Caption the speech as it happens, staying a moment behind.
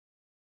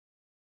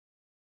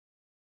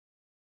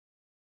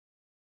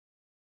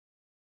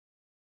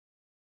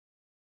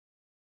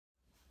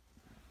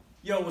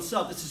Yo, what's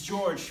up? This is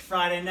George.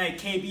 Friday night,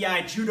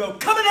 KBI Judo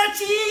coming at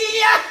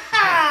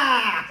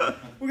you!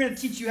 We're going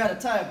to teach you how to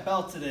tie a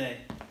belt today.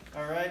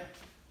 Alright?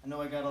 I know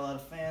I got a lot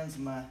of fans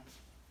of my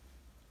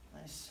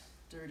nice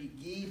dirty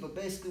gi, but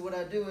basically what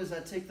I do is I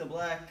take the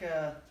black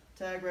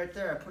tag right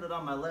there, I put it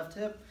on my left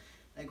hip,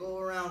 I go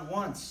around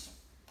once.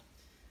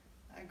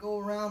 I go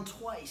around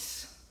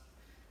twice.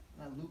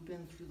 And I loop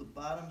in through the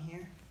bottom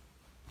here,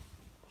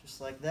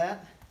 just like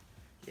that.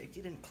 Yeah,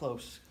 get in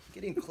close.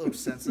 Get in close,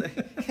 Sensei.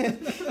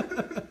 Get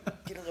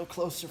a little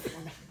closer for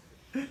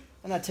me.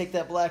 And I take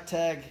that black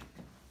tag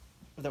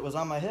that was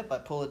on my hip, I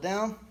pull it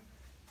down.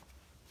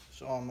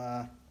 So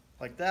I'm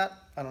like that.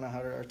 I don't know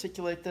how to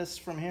articulate this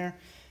from here,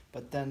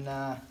 but then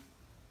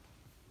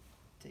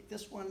take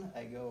this one,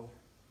 I go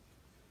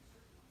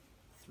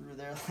through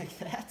there like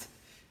that.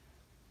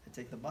 I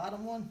take the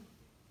bottom one,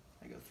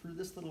 I go through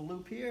this little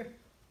loop here.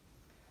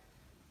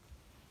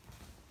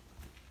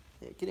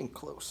 Yeah, get in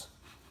close.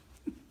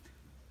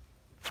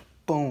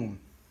 Boom.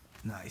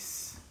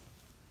 Nice.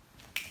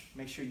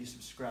 Make sure you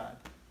subscribe.